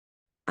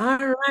All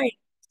right.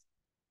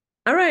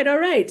 All right. All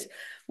right.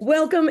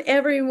 Welcome,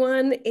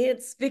 everyone.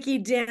 It's Vicky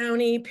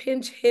Downey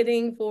pinch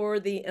hitting for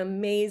the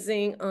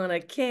amazing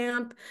Anna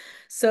Camp.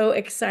 So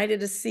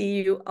excited to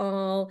see you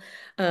all.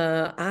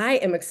 I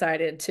am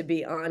excited to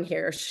be on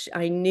here.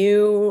 I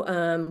knew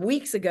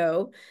weeks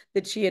ago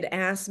that she had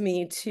asked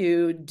me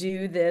to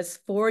do this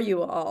for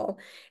you all.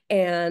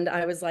 And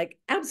I was like,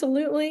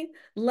 absolutely,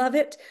 love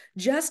it.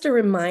 Just a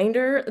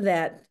reminder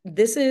that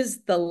this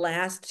is the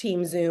last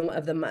Team Zoom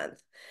of the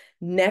month.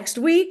 Next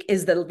week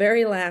is the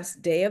very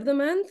last day of the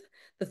month,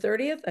 the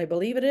 30th, I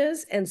believe it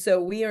is. And so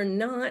we are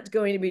not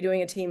going to be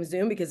doing a team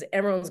Zoom because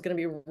everyone's going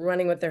to be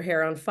running with their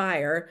hair on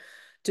fire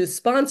to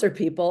sponsor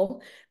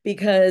people.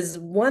 Because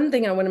one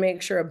thing I want to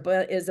make sure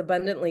is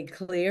abundantly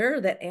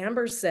clear that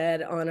Amber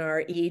said on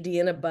our ED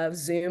and above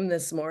Zoom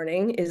this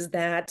morning is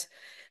that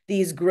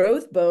these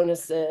growth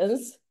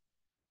bonuses,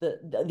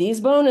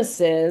 these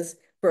bonuses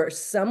for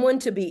someone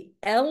to be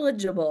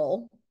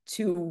eligible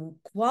to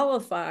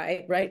qualify,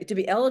 right, to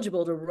be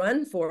eligible to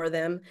run for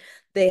them,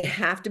 they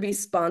have to be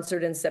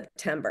sponsored in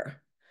September.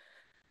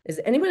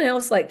 Is anyone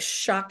else like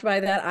shocked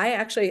by that?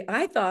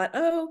 I thought,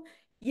 oh,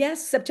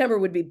 yes, September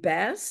would be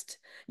best.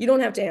 You don't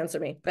have to answer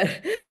me, but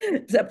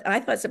I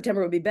thought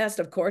September would be best.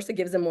 Of course, it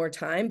gives them more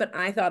time, but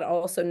I thought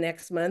also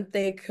next month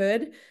they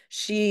could.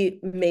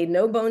 She made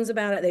no bones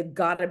about it. They've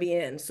got to be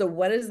in. So,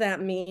 what does that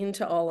mean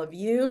to all of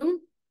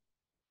you?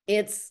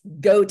 It's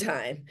go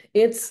time.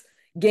 It's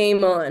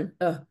game on.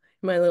 Oh,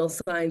 my little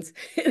signs.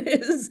 It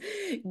is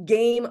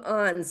game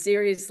on.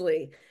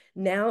 Seriously.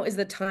 Now is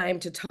the time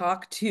to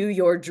talk to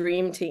your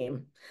dream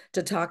team,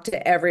 to talk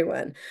to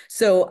everyone.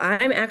 So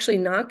I'm actually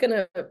not going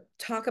to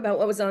talk about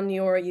what was on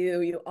Neora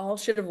U. You all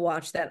should have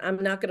watched that.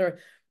 I'm not going to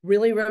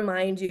really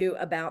remind you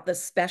about the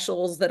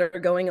specials that are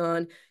going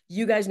on.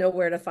 You guys know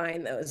where to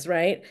find those,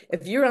 right?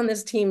 If you're on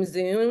this team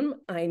Zoom,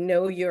 I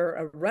know you're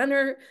a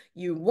runner,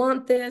 you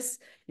want this,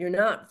 you're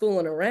not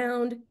fooling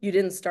around. You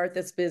didn't start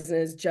this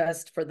business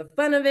just for the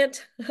fun of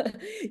it.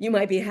 You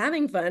might be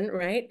having fun,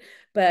 right?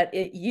 But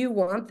you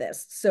want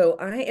this. So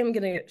I am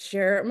going to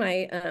share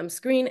my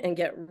screen and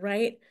get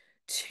right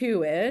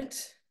to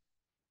it.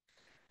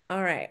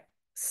 All right.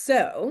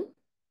 So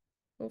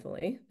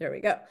hopefully, there we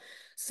go.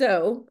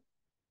 So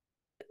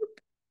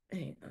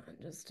hang on,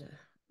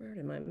 where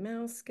did my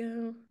mouse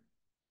go?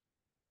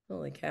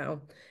 Holy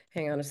cow.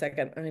 Hang on a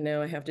second. I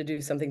know I have to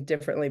do something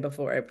differently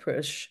before I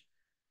push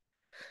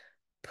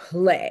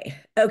play.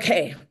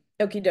 Okay.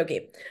 Okie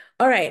dokie.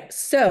 All right.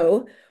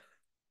 So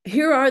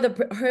here are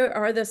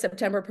the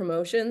September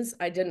promotions.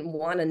 I didn't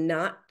want to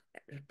not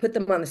put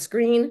them on the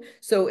screen.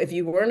 So if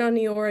you weren't on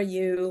Neora,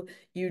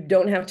 you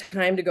don't have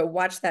time to go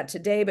watch that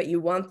today, but you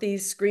want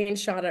these,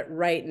 screenshot it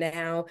right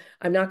now.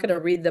 I'm not going to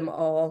read them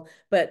all,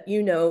 but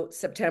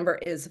September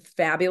is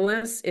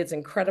fabulous. It's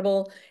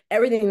incredible.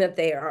 Everything that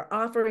they are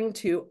offering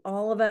to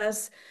all of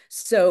us.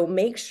 So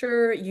make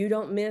sure you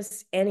don't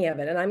miss any of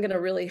it. And I'm going to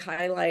really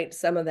highlight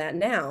some of that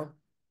now.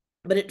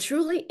 But it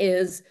truly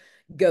is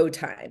go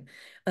time.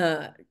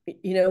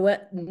 You know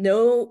what?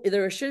 No,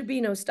 there should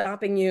be no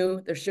stopping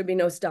you. There should be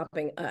no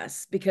stopping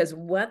us because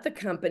what the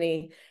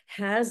company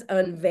has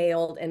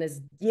unveiled and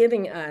is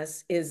giving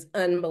us is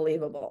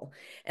unbelievable.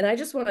 And I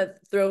just want to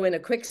throw in a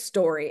quick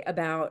story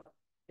about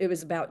it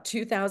was about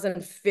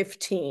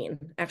 2015.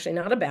 Actually,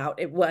 not about,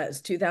 it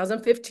was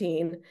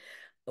 2015.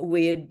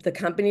 The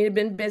company had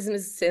been in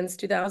business since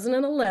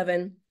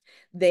 2011.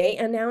 They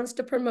announced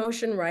a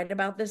promotion right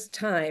about this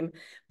time,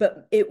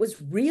 but it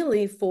was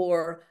really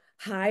for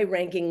high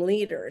ranking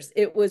leaders.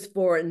 It was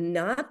for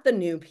not the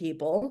new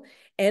people.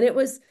 And it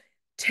was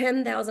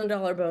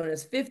 $10,000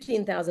 bonus,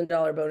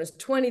 $15,000 bonus,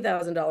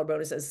 $20,000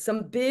 bonuses,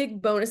 some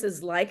big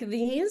bonuses like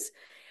these,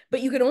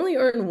 but you could only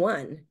earn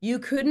one. You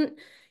couldn't,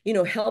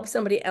 help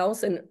somebody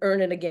else and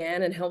earn it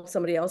again and help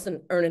somebody else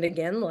and earn it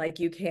again like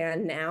you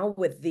can now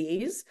with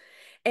these.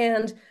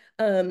 And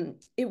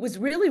it was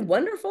really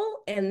wonderful,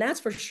 and that's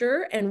for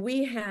sure. And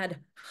we had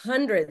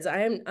hundreds.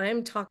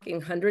 I'm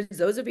talking hundreds.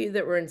 Those of you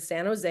that were in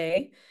San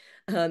Jose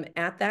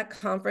at that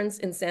conference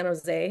in San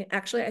Jose,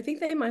 actually, I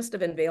think they must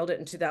have unveiled it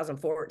in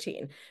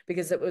 2014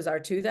 because it was our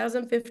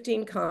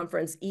 2015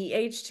 conference.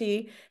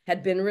 EHT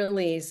had been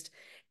released,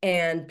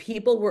 and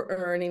people were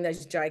earning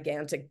these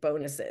gigantic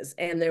bonuses,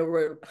 and there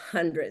were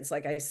hundreds,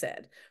 like I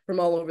said, from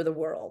all over the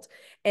world.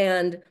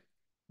 And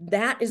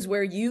that is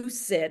where you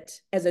sit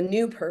as a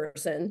new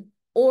person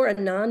or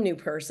a non-new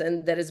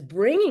person that is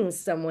bringing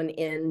someone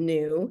in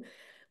new.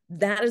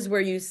 That is where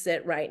you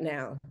sit right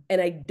now. And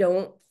I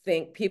don't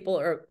think people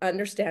are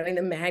understanding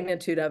the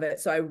magnitude of it.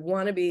 So I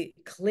want to be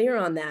clear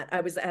on that.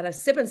 I was at a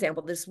sip and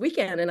sample this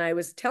weekend and I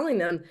was telling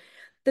them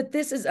that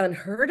this is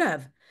unheard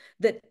of,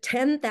 that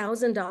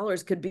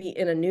 $10,000 could be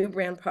in a new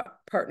brand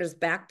partner's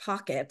back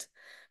pocket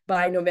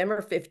by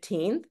November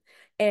 15th.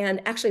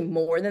 And actually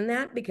more than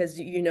that, because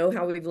you know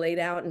how we've laid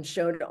out and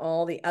shown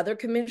all the other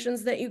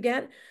commissions that you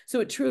get.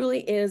 So it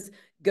truly is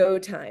go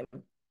time.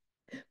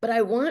 But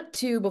I want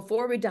to,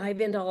 before we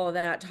dive into all of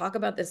that, talk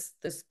about this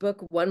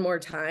book one more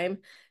time.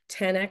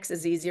 10x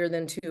is easier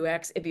than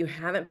 2x. If you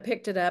haven't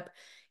picked it up,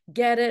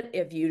 get it.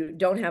 If you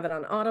don't have it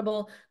on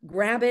Audible,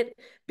 grab it,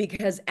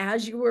 because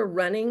as you were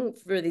running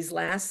for these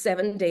last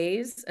 7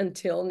 days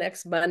until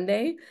next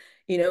Monday,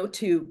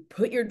 to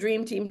put your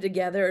dream team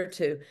together,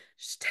 to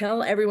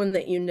tell everyone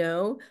that you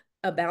know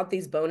about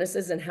these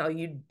bonuses and how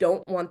you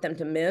don't want them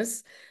to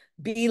miss,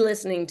 be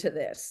listening to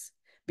this.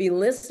 Be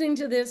listening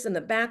to this in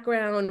the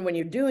background when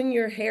you're doing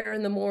your hair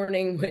in the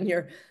morning, when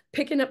you're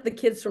picking up the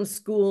kids from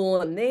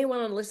school and they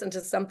want to listen to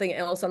something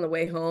else on the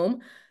way home.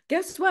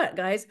 Guess what,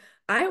 guys?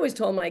 I always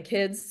told my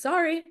kids,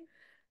 sorry,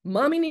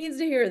 mommy needs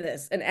to hear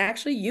this. And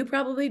actually, you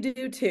probably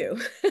do too.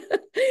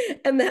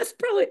 And that's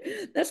one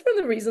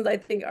of the reasons I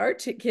think our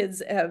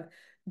kids have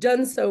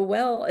done so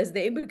well as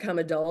they become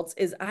adults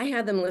is I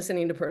had them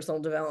listening to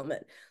personal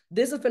development.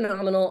 This is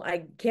phenomenal.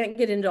 I can't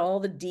get into all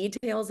the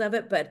details of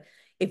it, but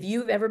if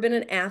you've ever been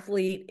an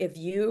athlete, if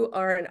you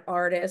are an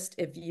artist,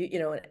 if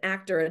an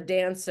actor, a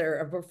dancer,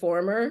 a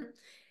performer,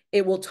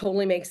 it will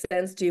totally make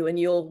sense to you, and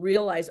you'll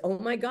realize, oh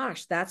my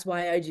gosh, that's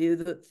why I do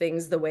the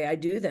things the way I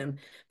do them.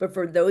 But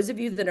for those of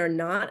you that are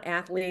not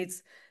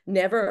athletes,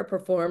 never a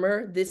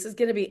performer, this is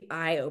going to be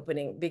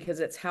eye-opening, because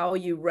it's how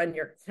you run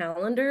your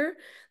calendar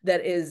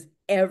that is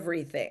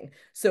everything.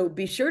 So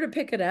be sure to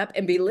pick it up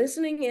and be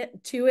listening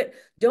to it.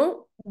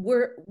 Don't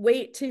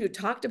wait to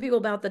talk to people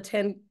about the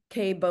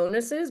 10K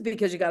bonuses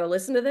because you got to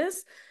listen to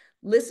this.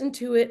 Listen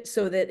to it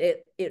so that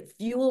it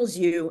fuels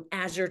you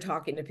as you're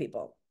talking to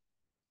people.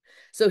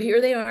 So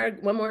here they are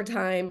one more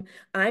time.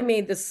 I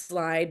made this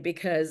slide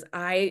because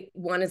I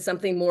wanted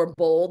something more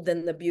bold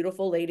than the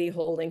beautiful lady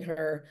holding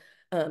her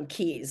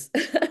keys.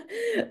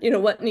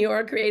 What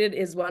Neora created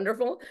is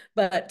wonderful,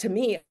 but to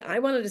me, I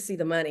wanted to see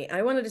the money.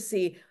 I wanted to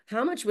see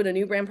how much would a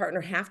new brand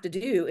partner have to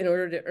do in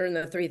order to earn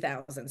the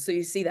 3,000. So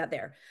you see that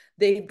there.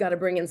 They've got to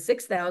bring in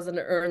 6,000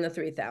 to earn the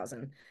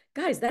 3,000.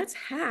 Guys, that's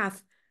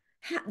half.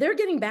 They're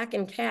getting back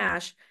in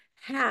cash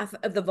half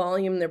of the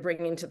volume they're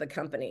bringing to the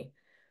company.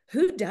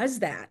 Who does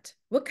that?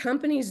 What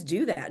companies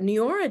do that?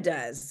 Neora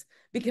does,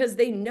 because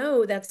they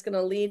know that's going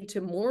to lead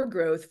to more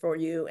growth for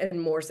you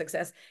and more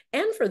success,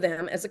 and for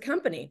them as a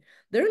company.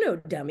 They're no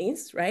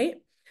dummies, right?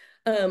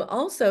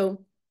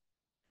 Also,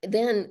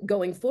 then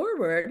going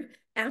forward,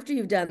 after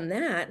you've done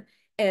that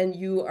and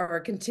you are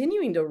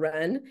continuing to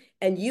run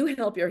and you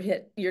help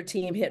your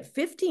team hit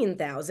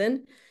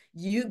 15,000,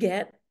 you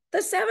get the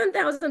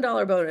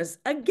 $7,000 bonus.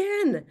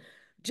 Again,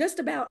 just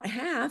about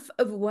half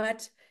of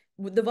what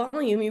the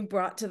volume you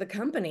brought to the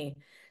company.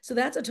 So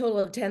that's a total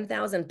of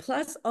 10,000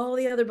 plus all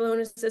the other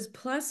bonuses,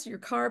 plus your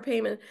car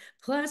payment,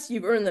 plus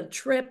you've earned the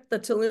trip, the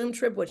Tulum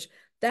trip, which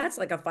that's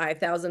like a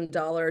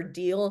 $5,000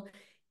 deal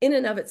in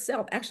and of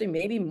itself, actually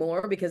maybe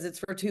more because it's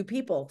for two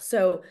people.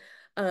 So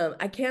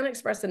I can't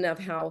express enough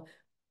how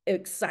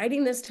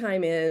exciting this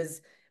time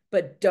is,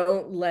 but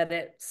don't let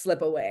it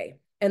slip away.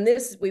 And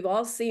this, we've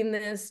all seen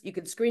this. You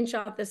could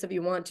screenshot this if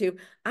you want to.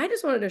 I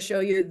just wanted to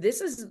show you,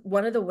 this is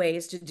one of the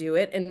ways to do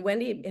it. And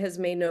Wendy has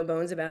made no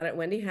bones about it.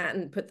 Wendy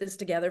Hatton put this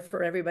together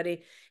for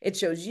everybody. It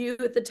shows you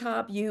at the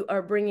top. You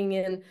are bringing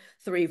in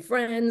 3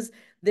 friends.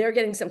 They're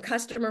getting some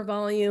customer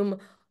volume.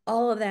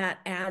 All of that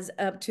adds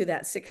up to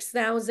that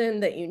 6,000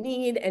 that you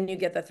need, and you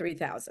get the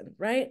 3,000,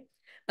 right?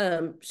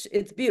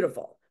 It's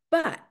beautiful.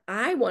 But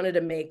I wanted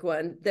to make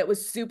one that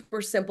was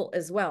super simple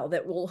as well,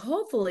 that will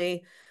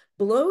hopefully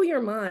blow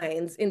your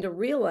minds into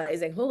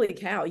realizing, holy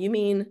cow, you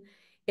mean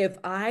if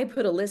I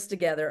put a list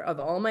together of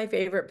all my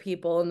favorite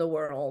people in the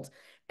world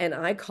and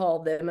I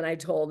called them and I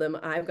told them,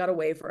 I've got a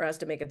way for us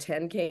to make a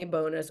 10K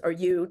bonus, or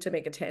you to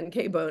make a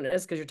 10K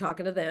bonus because you're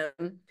talking to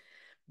them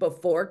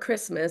before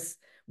Christmas,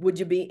 would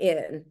you be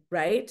in,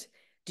 right?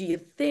 Do you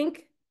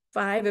think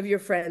 5 of your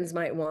friends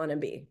might want to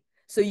be?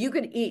 So you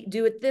could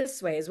do it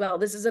this way as well.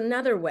 This is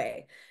another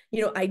way.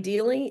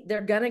 Ideally,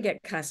 they're going to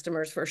get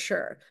customers for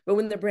sure. But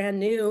when they're brand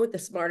new, the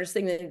smartest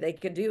thing that they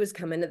could do is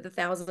come in at the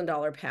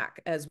 $1,000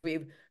 pack, as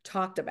we've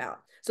talked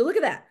about. So look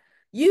at that.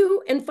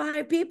 You and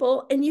 5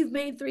 people, and you've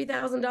made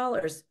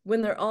 $3,000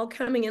 when they're all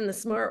coming in the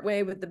smart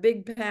way with the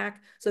big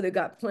pack. So they've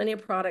got plenty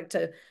of product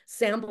to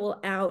sample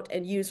out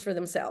and use for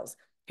themselves.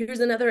 Here's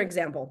another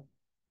example.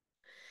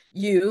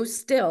 You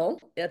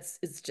still, it's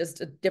just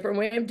a different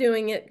way of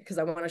doing it because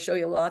I want to show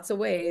you lots of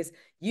ways.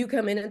 You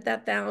come in at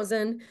that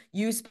 1,000,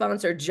 you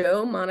sponsor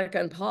Joe, Monica,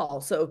 and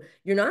Paul. So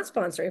you're not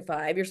sponsoring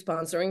 5, you're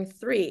sponsoring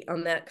 3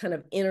 on that kind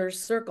of inner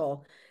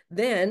circle.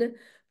 Then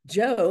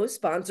Joe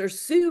sponsors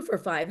Sue for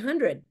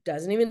 500,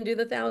 doesn't even do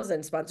the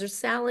 1,000, sponsors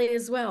Sally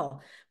as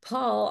well.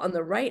 Paul on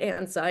the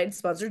right-hand side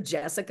sponsors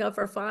Jessica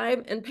for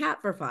 5 and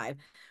Pat for 5.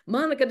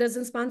 Monica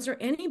doesn't sponsor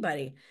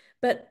anybody,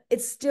 but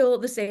it's still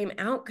the same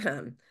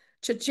outcome.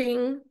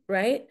 Cha-ching,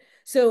 right?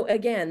 So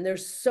again,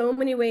 there's so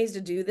many ways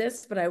to do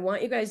this, but I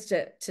want you guys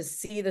to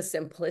see the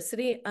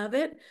simplicity of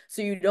it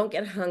so you don't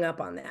get hung up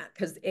on that,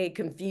 because a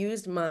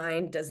confused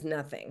mind does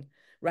nothing,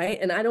 right?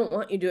 And I don't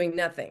want you doing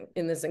nothing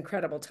in this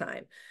incredible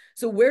time.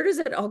 So where does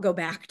it all go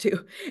back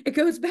to? It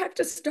goes back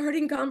to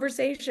starting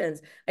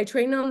conversations. I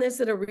trained on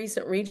this at a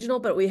recent regional,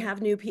 but we have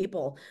new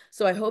people.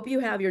 So I hope you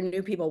have your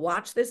new people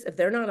watch this. If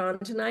they're not on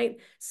tonight,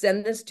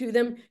 send this to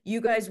them. You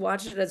guys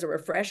watch it as a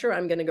refresher.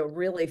 I'm going to go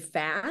really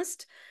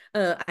fast.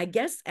 I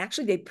guess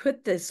actually they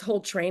put this whole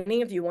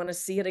training, if you want to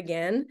see it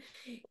again,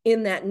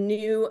 in that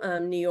new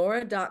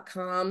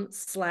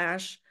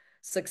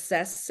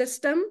neora.com/success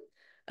system,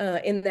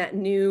 in that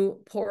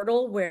new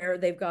portal where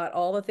they've got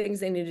all the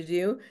things they need to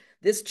do.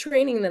 This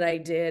training that I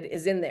did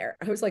is in there.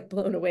 I was like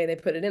blown away they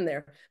put it in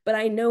there, but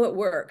I know it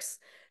works.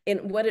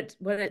 And what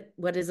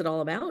is it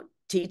all about?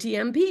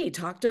 TTMP,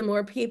 talk to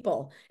more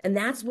people. And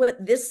that's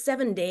what this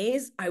 7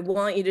 days I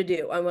want you to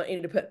do. I want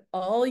you to put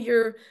all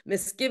your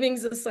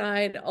misgivings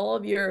aside, all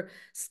of your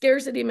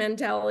scarcity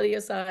mentality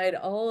aside,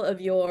 all of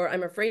your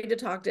I'm afraid to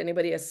talk to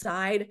anybody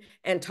aside,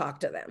 and talk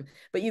to them.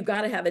 But you've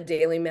got to have a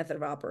daily method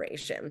of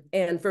operation.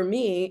 And for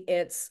me,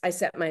 I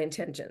set my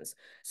intentions.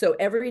 So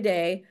every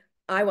day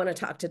I want to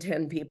talk to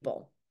 10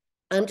 people.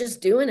 I'm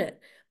just doing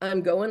it.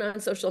 I'm going on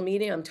social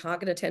media, I'm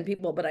talking to 10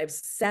 people, but I've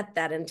set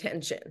that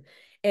intention.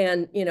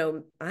 And,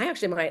 I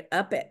actually might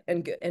up it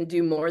and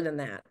do more than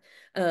that.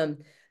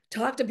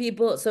 Talk to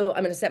people. So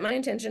I'm going to set my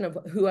intention of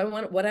who I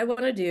want, what I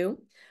want to do.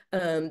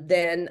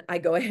 Then I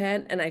go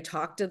ahead and I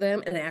talk to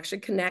them and I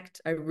actually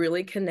connect. I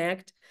really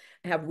connect,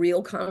 have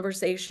real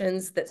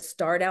conversations that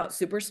start out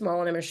super small.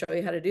 And I'm going to show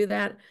you how to do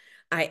that.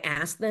 I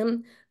ask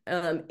them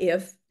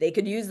if they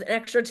could use an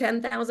extra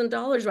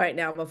 $10,000 right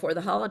now before the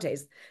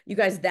holidays. You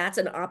guys, that's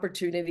an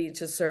opportunity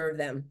to serve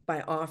them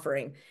by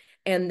offering.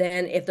 And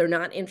then if they're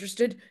not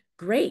interested,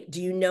 great.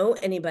 Do you know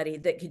anybody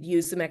that could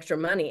use some extra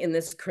money in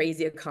this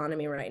crazy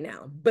economy right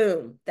now?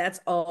 Boom.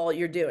 That's all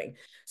you're doing.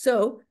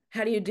 So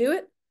how do you do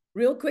it?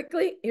 Real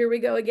quickly, here we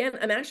go again.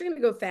 I'm actually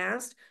going to go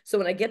fast. So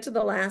when I get to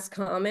the last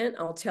comment,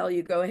 I'll tell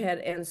you, go ahead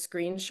and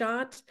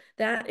screenshot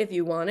that if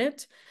you want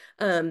it.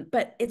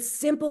 But it's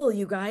simple,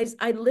 you guys.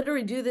 I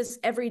literally do this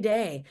every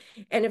day.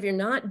 And if you're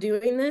not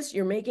doing this,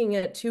 you're making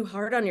it too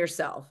hard on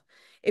yourself.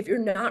 If you're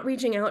not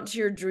reaching out to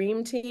your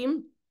dream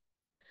team,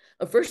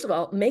 first of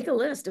all, make a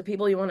list of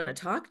people you want to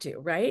talk to,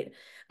 right?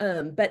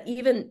 But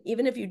even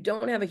if you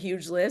don't have a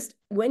huge list,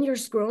 when you're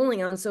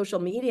scrolling on social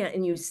media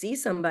and you see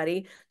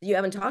somebody that you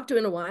haven't talked to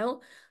in a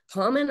while,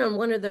 comment on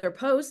one of their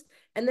posts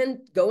and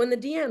then go in the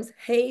DMs.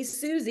 Hey,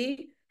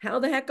 Susie, how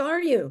the heck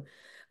are you?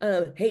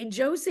 Hey,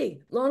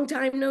 Josie, long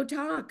time no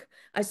talk.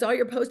 I saw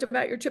your post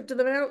about your trip to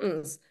the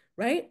mountains,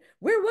 right?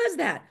 Where was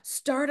that?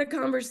 Start a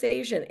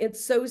conversation.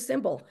 It's so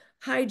simple.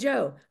 Hi,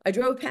 Joe. I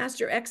drove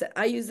past your exit.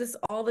 I use this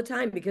all the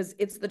time because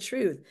it's the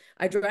truth.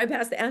 I drive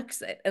past the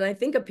exit and I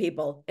think of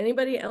people.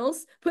 Anybody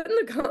else? Put in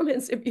the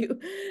comments if you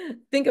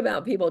think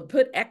about people.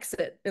 Put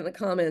exit in the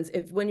comments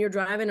if when you're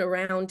driving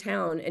around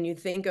town and you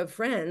think of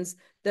friends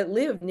that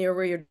live near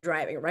where you're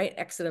driving, right?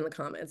 Exit in the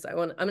comments. I'm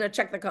going to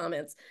check the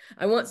comments.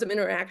 I want some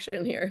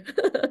interaction here.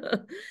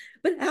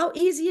 But how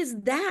easy is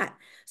that?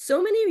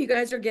 So many of you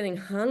guys are getting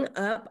hung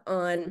up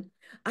on,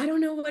 I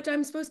don't know what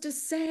I'm supposed to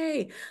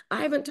say.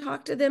 I haven't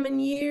talked to them in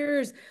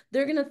years.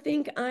 They're going to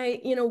think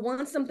I,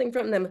 want something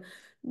from them.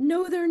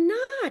 No, they're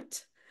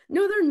not.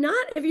 No, they're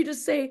not. If you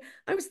just say,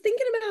 I was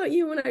thinking about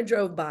you when I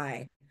drove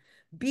by.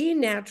 Be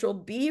natural,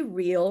 be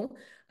real,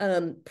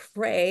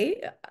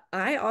 pray.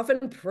 I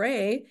often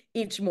pray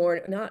each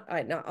morning, not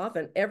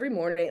often, every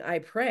morning I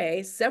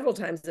pray several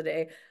times a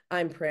day.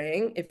 I'm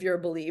praying. If you're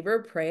a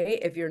believer, pray.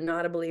 If you're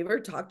not a believer,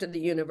 talk to the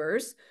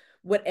universe,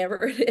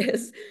 whatever it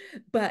is.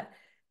 But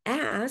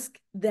ask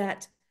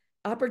that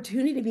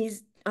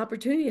opportunities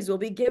will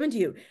be given to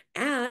you.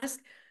 Ask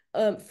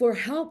for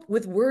help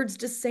with words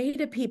to say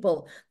to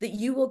people that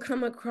you will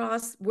come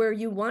across where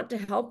you want to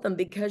help them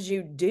because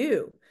you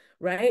do,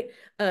 right?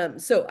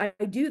 So I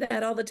do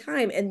that all the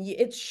time. And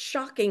it's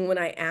shocking when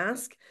I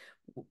ask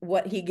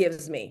what he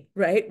gives me,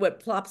 right? What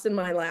plops in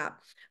my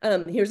lap.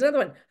 Here's another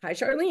one. Hi,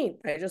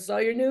 Charlene. I just saw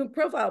your new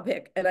profile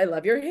pic and I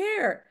love your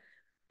hair.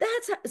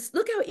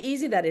 Look how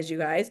easy that is, you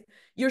guys.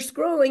 You're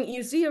scrolling,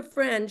 you see a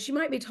friend, she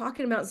might be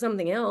talking about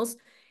something else,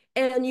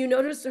 and you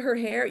notice her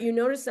hair, you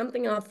notice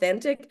something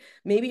authentic.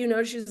 Maybe you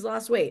notice she's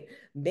lost weight.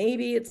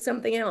 Maybe it's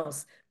something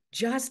else.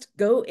 Just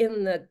go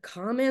in the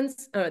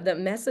comments,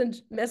 the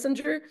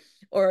messenger,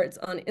 or it's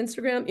on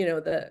Instagram,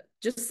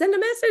 just send a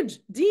message,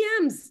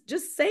 DMs,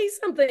 just say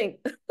something.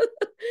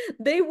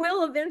 They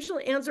will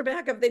eventually answer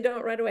back if they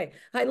don't right away.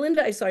 Hi,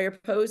 Linda, I saw your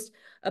post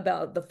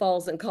about the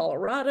falls in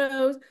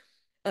Colorado.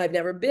 I've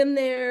never been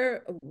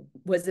there.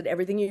 Was it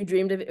everything you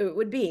dreamed of it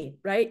would be,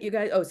 right? You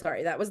guys, oh,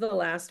 sorry, that was the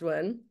last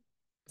one.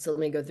 So let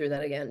me go through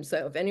that again.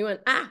 So if anyone,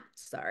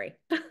 sorry.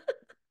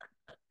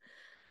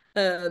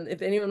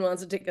 If anyone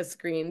wants to take a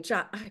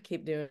screenshot, I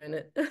keep doing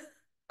it.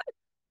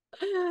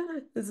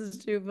 This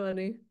is too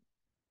funny.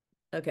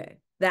 Okay,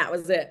 that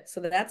was it.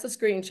 So that's a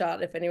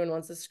screenshot. If anyone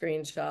wants a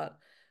screenshot,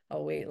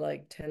 I'll wait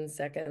like 10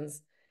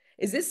 seconds.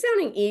 Is this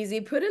sounding easy?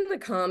 Put in the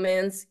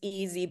comments,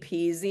 easy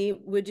peasy,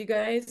 would you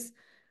guys?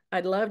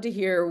 I'd love to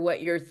hear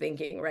what you're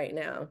thinking right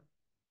now.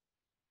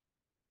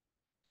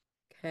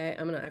 Okay,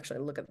 I'm gonna actually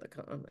look at the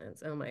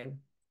comments. Oh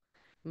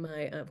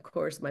my, of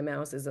course, my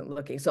mouse isn't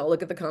looking, so I'll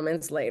look at the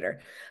comments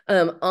later.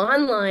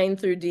 Online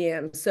through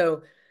DM.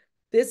 So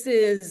this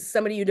is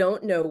somebody you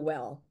don't know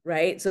well,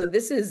 right? So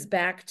this is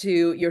back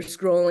to you're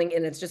scrolling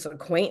and it's just an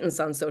acquaintance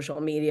on social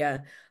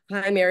media.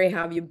 Hi, Mary,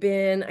 how have you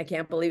been? I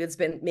can't believe it's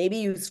been, maybe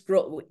you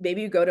scroll,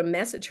 maybe you go to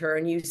message her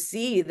and you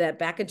see that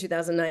back in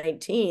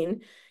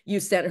 2019, you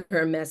sent her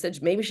a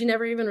message. Maybe she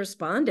never even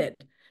responded,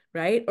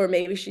 right? Or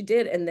maybe she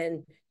did, and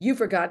then you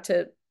forgot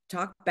to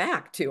talk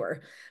back to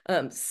her.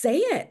 Say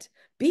it.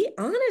 Be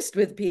honest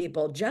with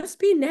people. Just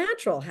be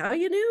natural. How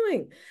you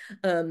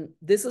doing?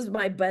 This is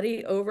my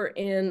buddy over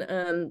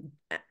in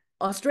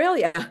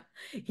Australia.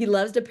 He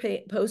loves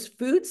to post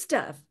food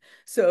stuff.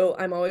 So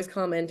I'm always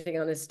commenting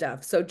on his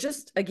stuff. So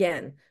just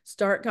again,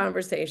 start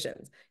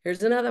conversations.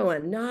 Here's another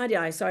one.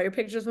 Nadia, I saw your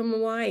pictures from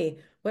Hawaii.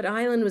 What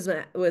island was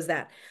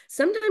that?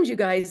 Sometimes you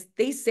guys,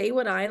 they say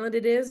what island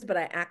it is, but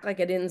I act like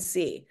I didn't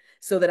see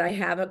so that I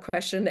have a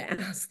question to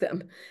ask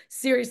them.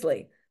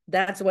 Seriously,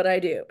 that's what I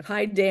do.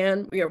 Hi,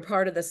 Dan. We are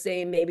part of the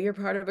same, maybe you're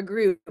part of a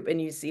group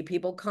and you see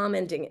people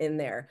commenting in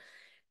there.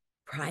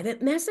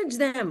 Private message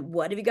them.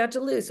 What have you got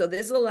to lose? So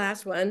this is the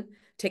last one.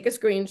 Take a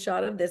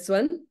screenshot of this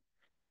one.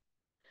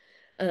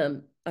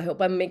 I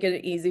hope I'm making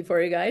it easy for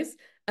you guys.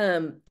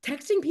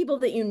 Texting people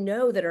that you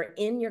know that are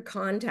in your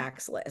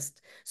contacts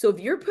list. So if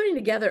you're putting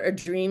together a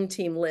dream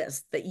team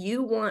list that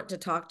you want to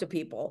talk to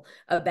people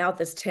about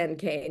this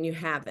 10K and you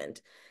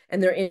haven't,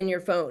 and they're in your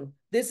phone,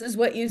 this is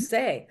what you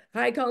say.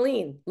 Hi,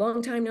 Colleen,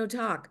 long time no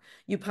talk.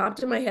 You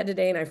popped in my head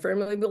today, and I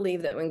firmly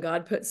believe that when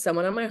God puts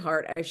someone on my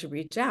heart, I should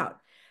reach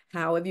out.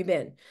 How have you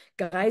been?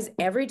 Guys,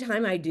 every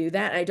time I do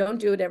that, I don't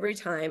do it every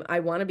time. I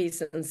want to be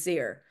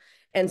sincere.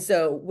 And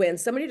so when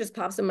somebody just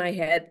pops in my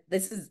head,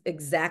 this is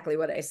exactly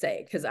what I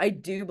say, because I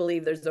do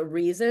believe there's a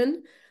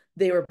reason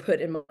they were put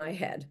in my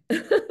head.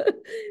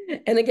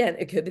 And again,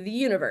 it could be the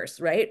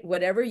universe, right?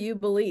 Whatever you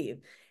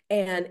believe.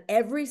 And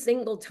every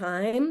single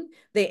time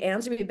they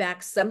answer me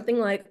back something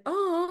like,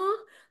 oh,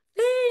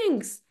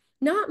 thanks.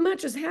 Not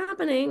much is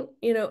happening,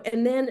 you know.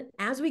 And then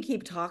as we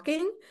keep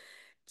talking,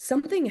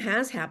 something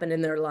has happened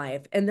in their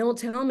life and they'll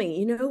tell me,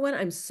 you know what,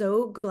 I'm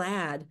so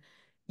glad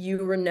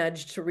you were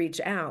nudged to reach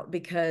out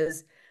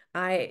because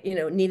I,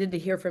 needed to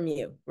hear from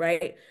you,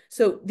 right?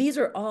 So these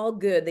are all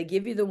good. They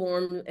give you the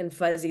warm and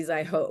fuzzies,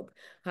 I hope.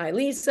 Hi,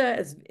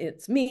 Lisa,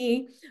 it's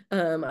me.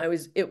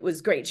 It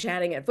was great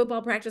chatting at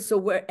football practice. So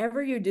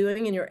wherever you're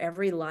doing in your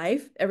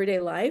everyday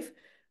life,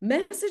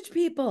 message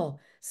people,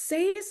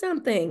 say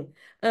something.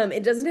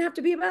 It doesn't have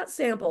to be about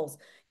samples.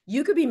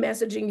 You could be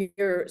messaging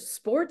your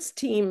sports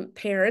team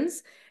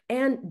parents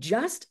and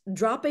just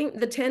dropping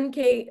the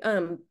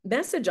 10K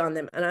message on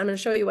them. And I'm going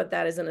to show you what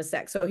that is in a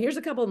sec. So here's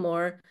a couple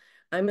more.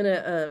 I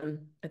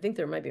think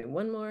there might be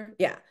one more.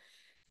 Yeah.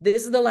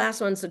 This is the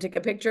last one. So take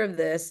a picture of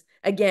this.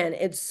 Again,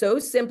 it's so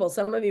simple.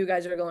 Some of you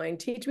guys are going,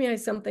 teach me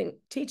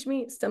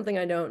something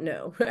I don't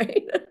know,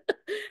 right?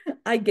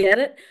 I get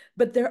it.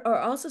 But there are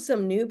also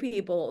some new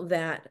people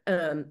that,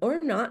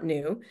 or not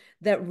new,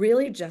 that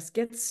really just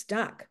get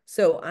stuck.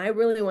 So I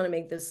really want to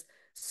make this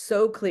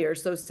so clear,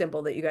 so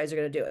simple that you guys are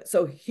going to do it.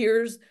 So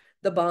here's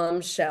the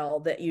bombshell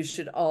that you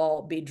should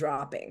all be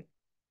dropping.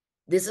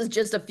 This is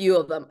just a few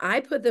of them.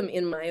 I put them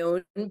in my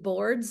own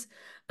boards.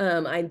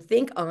 I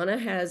think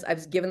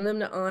I've given them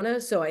to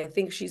Anna, so I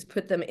think she's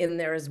put them in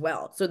there as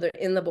well. So they're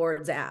in the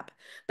boards app.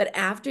 But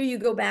after you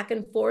go back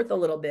and forth a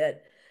little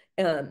bit,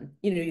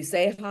 you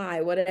say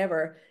hi,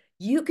 whatever,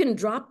 you can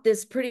drop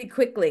this pretty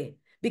quickly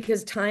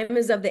because time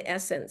is of the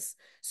essence.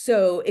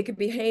 So it could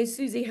be, hey,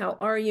 Susie, how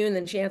are you? And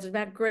then she answers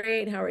back,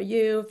 great, how are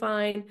you?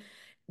 Fine.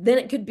 Then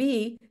it could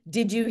be,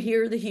 did you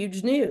hear the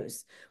huge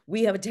news?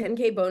 We have a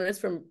 10K bonus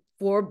from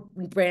 4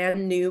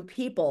 brand new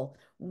people.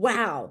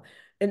 Wow.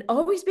 And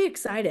always be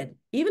excited.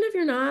 Even if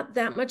you're not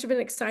that much of an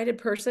excited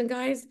person,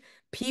 guys,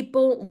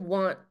 people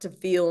want to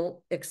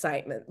feel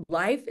excitement.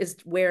 Life is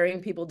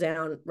wearing people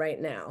down right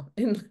now.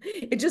 And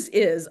it just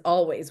is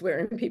always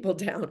wearing people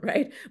down,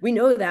 right? We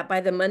know that by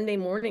the Monday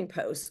morning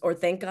posts or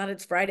thank God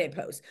it's Friday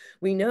posts.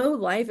 We know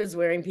life is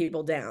wearing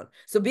people down.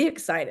 So be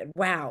excited.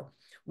 Wow.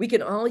 We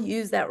can all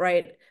use that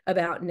right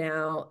about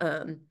now.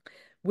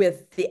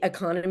 With the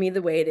economy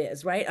the way it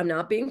is, right? I'm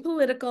not being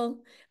political.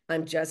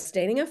 I'm just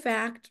stating a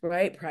fact,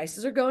 right?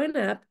 Prices are going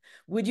up.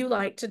 Would you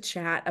like to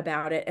chat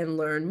about it and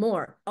learn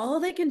more? All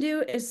they can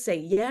do is say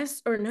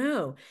yes or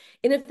no.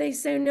 And if they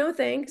say no,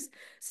 thanks,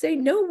 say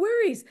no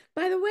worries.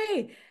 By the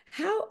way,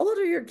 how old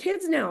are your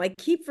kids now? I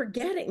keep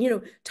forgetting,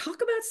 talk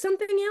about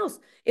something else.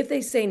 If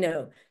they say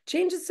no,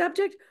 change the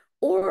subject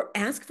or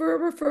ask for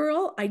a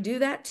referral. I do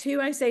that too.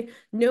 I say,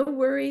 no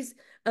worries.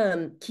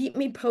 Keep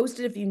me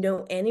posted if you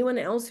know anyone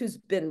else who's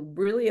been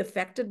really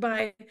affected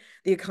by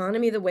the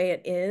economy the way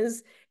it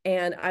is,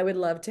 and I would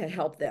love to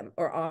help them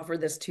or offer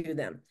this to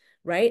them.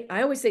 right?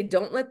 I always say,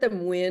 don't let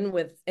them win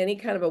with any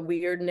kind of a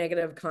weird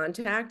negative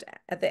contact.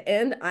 At the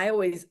end, I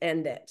always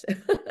end it.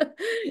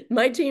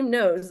 My team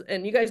knows,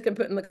 and you guys can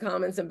put in the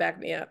comments and back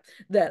me up,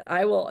 that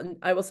I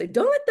will say,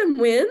 don't let them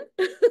win.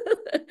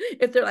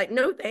 If they're like,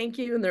 no, thank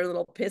you, and they're a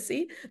little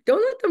pissy,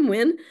 don't let them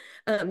win.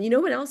 You know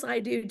what else I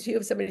do too?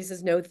 If somebody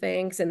says no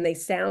thanks and they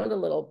sound a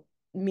little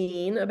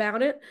mean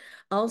about it,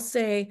 I'll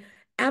say,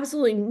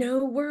 absolutely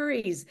no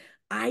worries.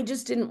 I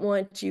just didn't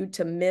want you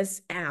to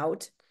miss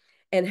out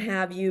and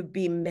have you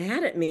be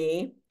mad at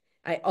me.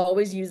 I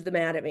always use the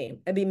mad at me.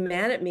 I'd be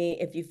mad at me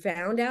if you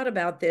found out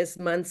about this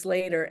months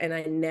later and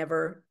I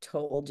never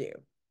told you.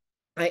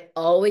 I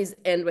always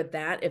end with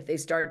that if they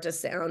start to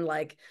sound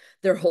like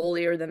they're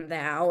holier than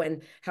thou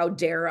and how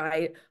dare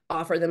I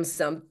offer them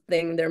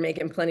something. They're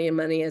making plenty of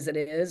money as it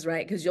is,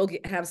 right? Because you'll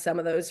have some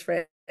of those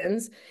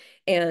friends.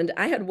 And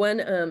I had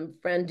one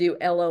friend do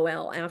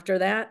LOL after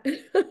that.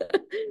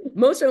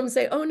 Most of them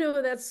say, oh,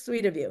 no, that's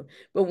sweet of you.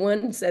 But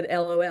one said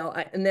LOL.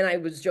 And then I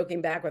was joking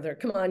back with her,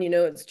 come on, you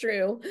know, it's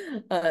true.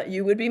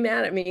 You would be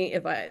mad at me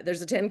if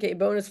there's a 10K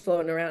bonus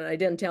floating around and I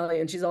didn't tell you.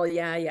 And she's all,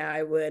 yeah,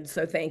 I would.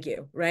 So thank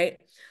you, right?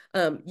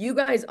 You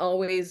guys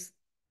always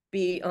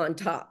be on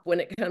top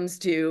when it comes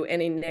to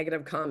any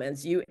negative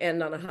comments. You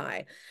end on a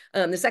high.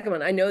 The second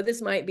one, I know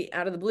this might be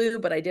out of the blue,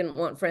 but I didn't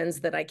want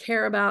friends that I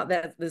care about.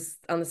 That this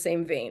on the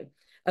same vein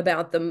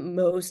about the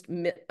most.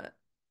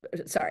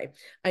 Sorry,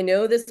 I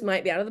know this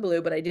might be out of the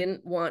blue, but I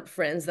didn't want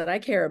friends that I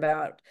care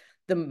about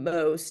the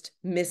most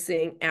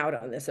missing out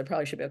on this. There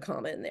probably should be a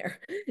comment in there.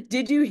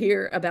 Did you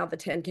hear about the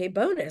 10K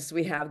bonus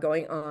we have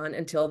going on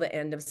until the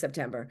end of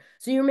September?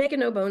 So you're making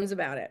no bones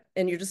about it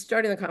and you're just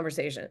starting the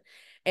conversation.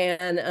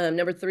 And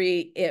number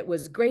three, it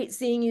was great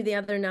seeing you the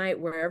other night,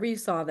 wherever you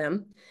saw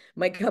them.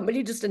 My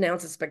company just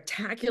announced a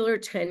spectacular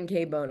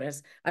 10K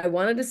bonus. I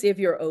wanted to see if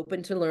you're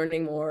open to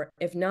learning more.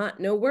 If not,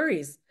 no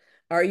worries.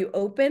 Are you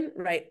open?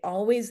 Right.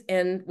 Always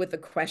end with a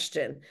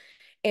question.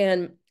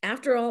 And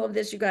after all of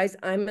this, you guys,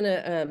 I'm going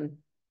to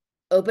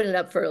open it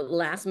up for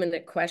last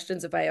minute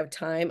questions if I have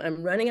time.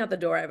 I'm running out the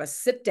door. I have a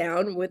sit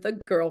down with a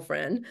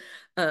girlfriend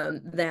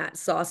that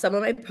saw some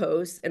of my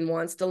posts and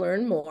wants to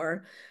learn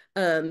more.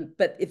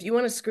 But if you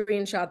want to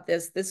screenshot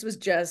this, this was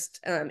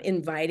just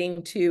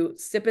inviting to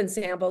sip and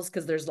samples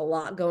because there's a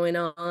lot going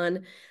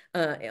on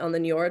the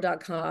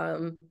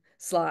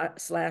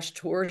Neora.com/slash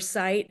tour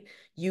site.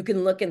 You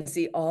can look and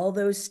see all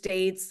those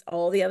states,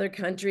 all the other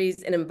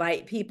countries, and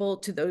invite people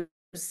to those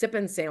sip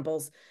and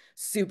samples.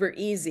 Super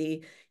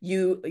easy.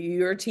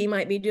 Your team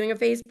might be doing a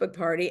Facebook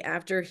party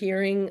after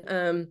hearing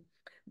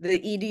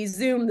the ED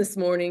Zoom this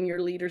morning.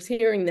 Your leader's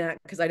hearing that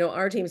because I know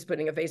our team's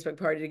putting a Facebook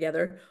party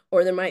together,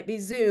 or there might be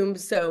Zoom.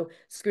 So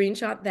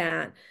screenshot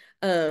that.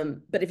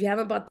 But if you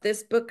haven't bought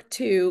this book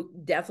too,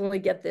 definitely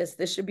get this.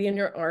 This should be in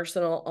your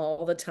arsenal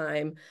all the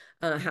time.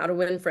 How to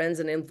Win Friends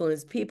and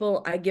Influence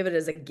People. I give it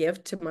as a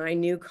gift to my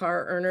new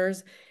car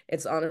earners.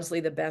 It's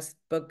honestly the best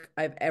book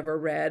I've ever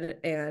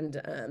read.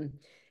 And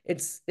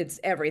it's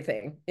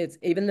everything. It's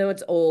even though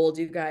it's old,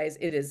 you guys,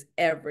 it is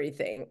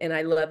everything. And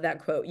I love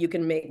that quote. You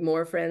can make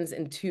more friends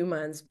in 2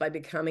 months by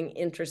becoming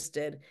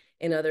interested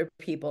in other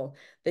people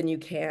than you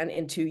can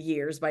in 2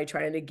 years by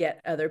trying to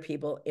get other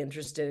people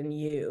interested in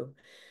you.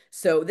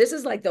 So this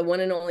is like the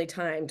one and only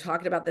time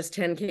talking about this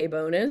 10K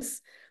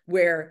bonus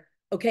where,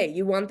 okay,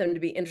 you want them to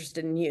be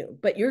interested in you,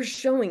 but you're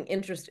showing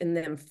interest in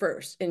them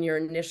first in your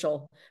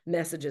initial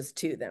messages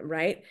to them,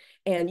 right?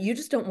 And you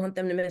just don't want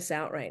them to miss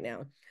out right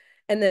now.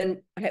 And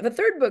then I have a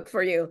third book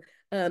for you.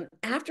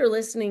 After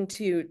listening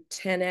to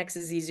 10X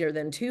is Easier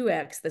Than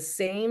 2X, the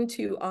same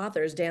two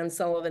authors, Dan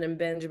Sullivan and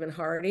Benjamin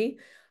Hardy,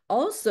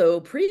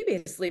 also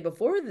previously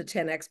before the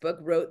 10X book,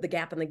 wrote The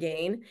Gap and the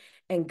Gain.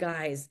 And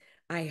guys,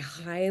 I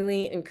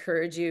highly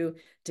encourage you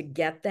to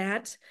get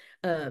that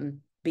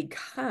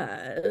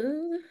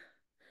because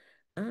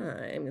I'm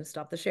going to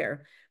stop the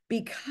share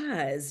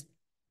because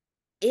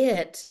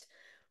it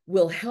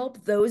will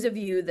help those of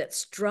you that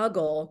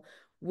struggle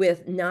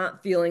with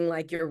not feeling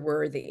like you're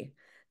worthy,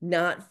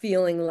 not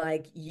feeling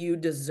like you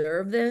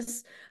deserve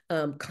this,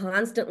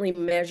 constantly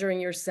measuring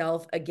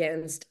yourself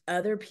against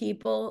other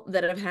people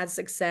that have had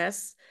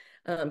success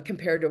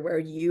compared to where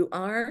you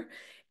are.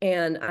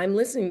 And I'm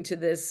listening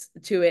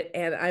to it,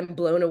 and I'm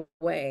blown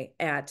away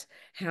at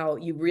how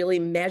you really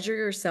measure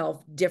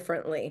yourself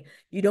differently.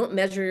 You don't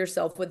measure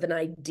yourself with an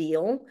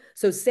ideal.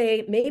 So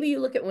say maybe you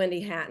look at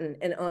Wendy Hatton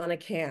and Anna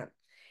Camp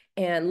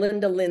and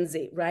Linda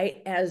Lindsay,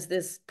 right? As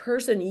this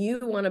person you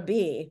want to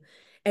be.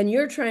 And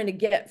you're trying to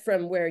get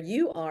from where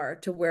you are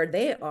to where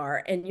they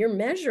are. And you're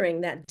measuring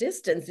that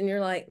distance. And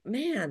you're like,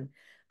 man,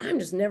 I'm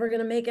just never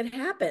going to make it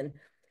happen.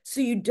 So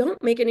you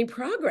don't make any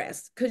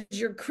progress because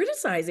you're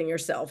criticizing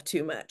yourself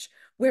too much.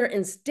 Where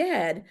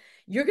instead,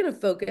 you're going to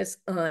focus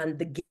on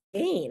the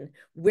gain,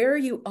 where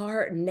you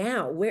are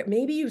now, where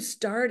maybe you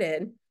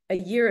started a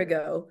year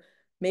ago,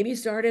 maybe you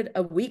started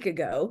a week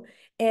ago,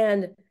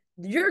 and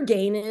your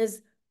gain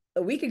is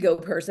a week ago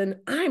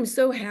person, I'm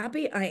so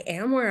happy I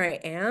am where I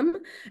am.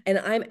 And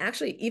I'm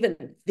actually even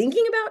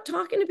thinking about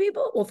talking to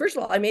people. Well, first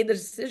of all, I made the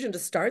decision to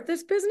start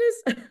this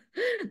business.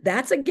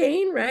 That's a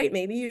gain, right?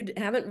 Maybe you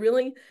haven't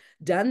really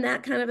done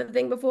that kind of a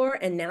thing before.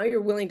 And now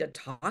you're willing to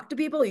talk to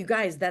people. You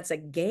guys, that's a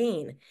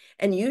gain.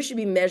 And you should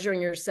be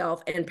measuring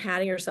yourself and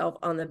patting yourself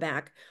on the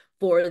back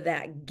for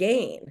that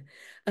gain.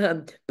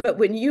 But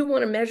when you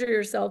want to measure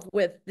yourself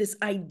with this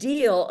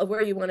ideal of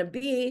where you want to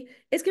be,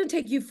 it's going to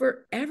take you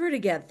forever to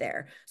get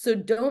there. So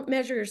don't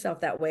measure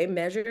yourself that way.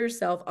 Measure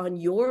yourself on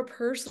your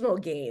personal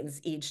gains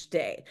each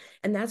day.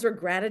 And that's where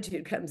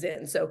gratitude comes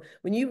in. So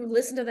when you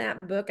listen to that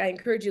book, I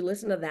encourage you to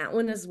listen to that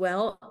one as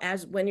well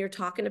as when you're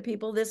talking to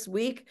people this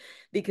week,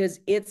 because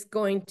it's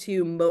going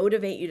to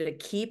motivate you to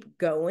keep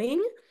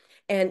going.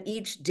 And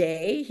each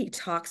day he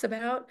talks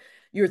about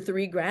your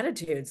three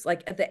gratitudes.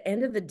 Like at the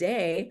end of the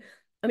day,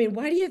 I mean,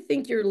 why do you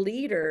think your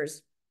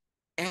leaders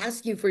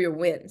ask you for your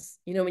wins?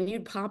 You know, when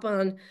you pop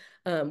on,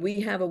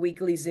 we have a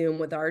weekly Zoom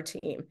with our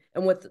team.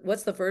 And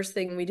what's the first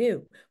thing we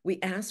do? We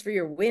ask for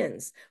your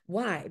wins.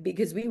 Why?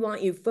 Because we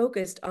want you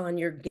focused on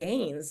your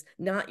gains,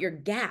 not your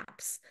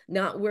gaps,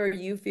 not where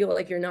you feel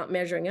like you're not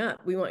measuring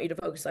up. We want you to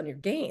focus on your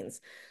gains.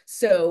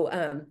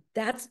 So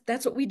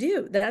that's what we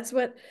do. That's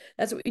what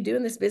we do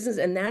in this business,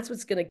 and that's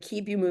what's going to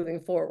keep you moving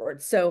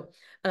forward. So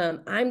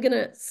I'm going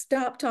to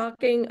stop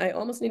talking. I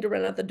almost need to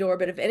run out the door,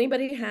 but if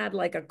anybody had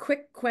like a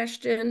quick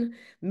question,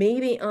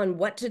 maybe on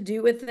what to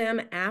do with them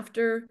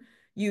after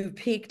you've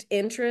piqued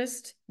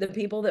interest, the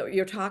people that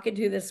you're talking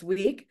to this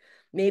week,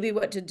 maybe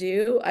what to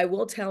do. I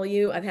will tell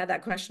you, I've had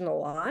that question a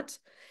lot.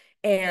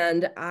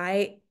 And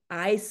I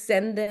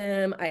send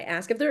them, I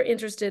ask if they're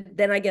interested,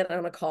 then I get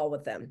on a call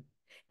with them.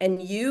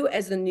 And you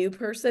as the new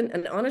person,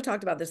 and Anna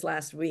talked about this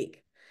last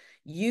week,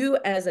 you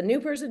as a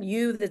new person,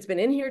 you that's been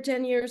in here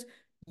 10 years,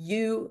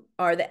 you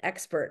are the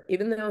expert.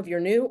 Even though if you're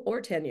new or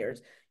 10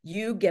 years,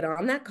 you get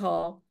on that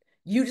call,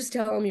 you just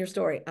tell them your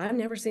story. I've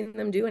never seen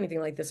them do anything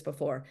like this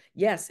before.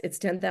 Yes, it's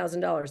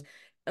 $10,000.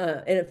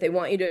 And if they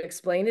want you to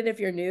explain it, if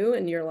you're new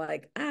and you're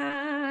like,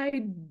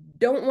 I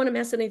don't want to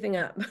mess anything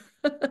up,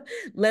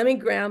 let me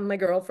grab my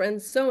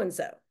girlfriend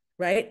so-and-so,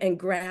 right? And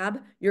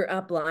grab your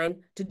upline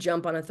to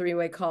jump on a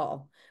three-way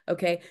call.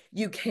 Okay.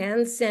 You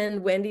can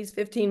send Wendy's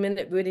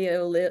 15-minute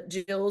video,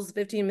 Jill's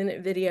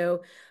 15-minute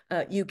video.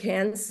 You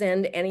can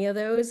send any of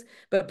those,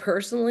 but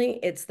personally,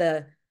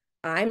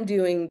 I'm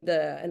doing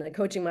and I'm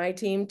coaching my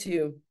team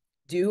to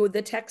do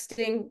the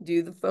texting,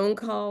 do the phone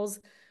calls,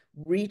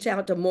 reach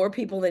out to more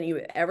people than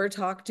you ever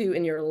talked to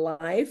in your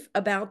life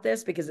about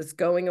this, because it's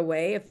going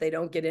away if they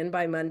don't get in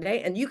by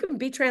Monday. And you can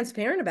be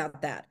transparent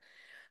about that.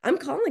 I'm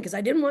calling because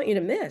I didn't want you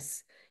to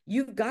miss.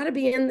 You've got to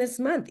be in this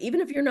month, even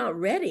if you're not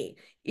ready.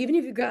 Even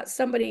if you've got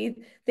somebody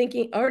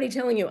already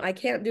telling you, I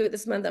can't do it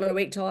this month, I'm going to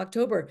wait till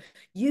October.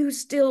 You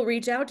still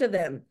reach out to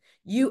them.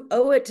 You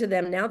owe it to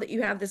them now that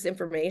you have this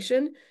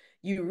information.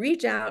 You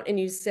reach out and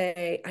you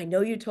say, I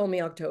know you told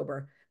me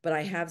October, but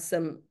I have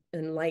some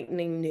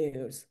enlightening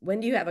news. When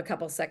do you have a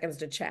couple seconds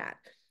to chat?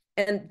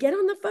 And get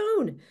on the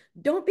phone.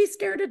 Don't be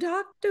scared to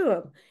talk to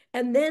them.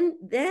 And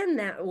then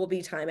that will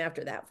be time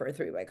after that for a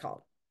three-way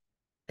call.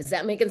 Is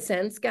that making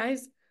sense,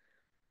 guys?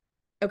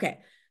 Okay.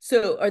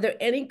 So are there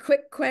any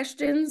quick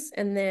questions?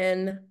 And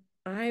then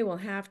I will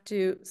have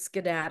to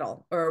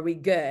skedaddle, or are we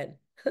good?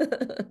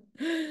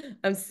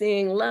 I'm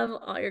seeing love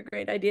all your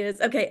great ideas.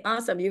 Okay,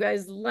 awesome. You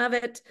guys love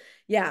it.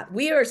 Yeah,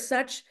 we are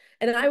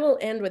and I will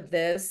end with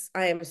this.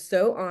 I am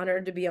so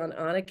honored to be on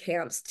Anna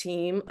Camp's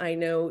team. I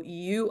know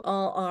you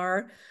all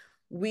are.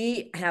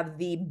 We have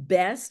the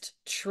best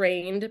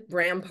trained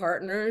brand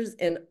partners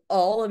in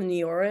all of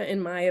Neora,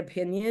 in my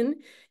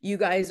opinion. You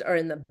guys are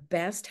in the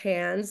best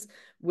hands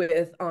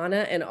with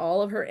Anna and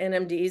all of her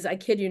NMDs. I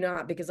kid you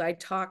not, because I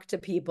talk to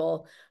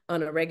people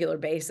on a regular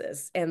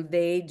basis and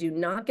they do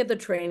not get the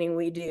training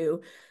we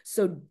do.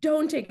 So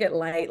don't take it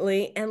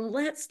lightly. And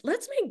let's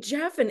make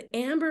Jeff and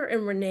Amber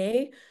and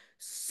Renee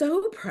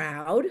so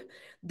proud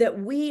that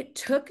we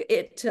took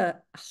it to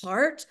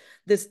heart,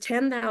 this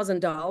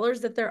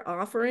 $10,000 that they're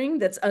offering,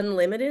 that's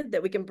unlimited,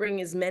 that we can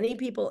bring as many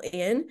people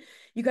in.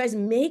 You guys,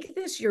 make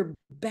this your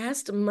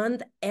best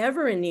month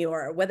ever in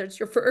Neora, whether it's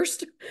your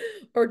first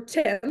or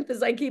 10th,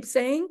 as I keep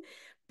saying.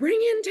 Bring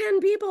in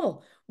 10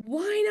 people.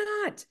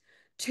 Why not?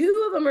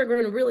 Two of them are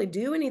going to really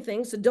do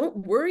anything. So don't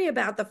worry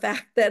about the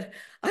fact that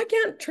I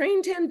can't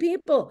train 10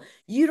 people.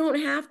 You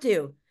don't have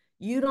to.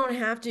 You don't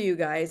have to, you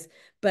guys,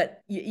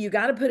 but you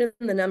got to put in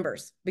the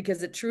numbers,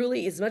 because it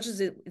truly, as much as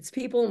it's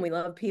people and we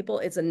love people,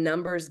 it's a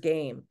numbers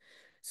game.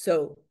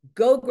 So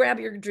go grab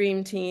your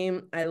dream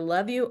team. I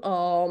love you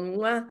all.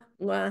 Mwah,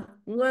 mwah,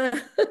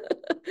 mwah.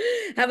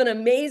 Have an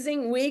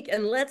amazing week,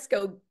 and let's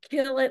go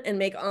kill it and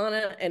make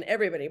Anna and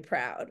everybody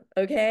proud.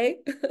 Okay.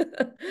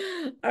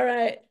 All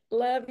right.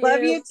 Love you.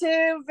 Love you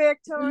too,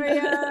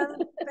 Victoria.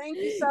 Thank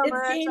you so It's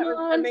much. game That was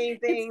on.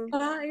 amazing. It's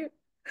fire.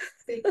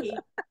 Sticky.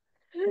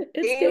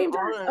 It's Game game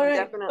time. on, All right.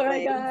 definitely.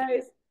 Bye,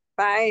 guys.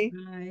 Bye.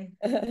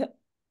 Bye.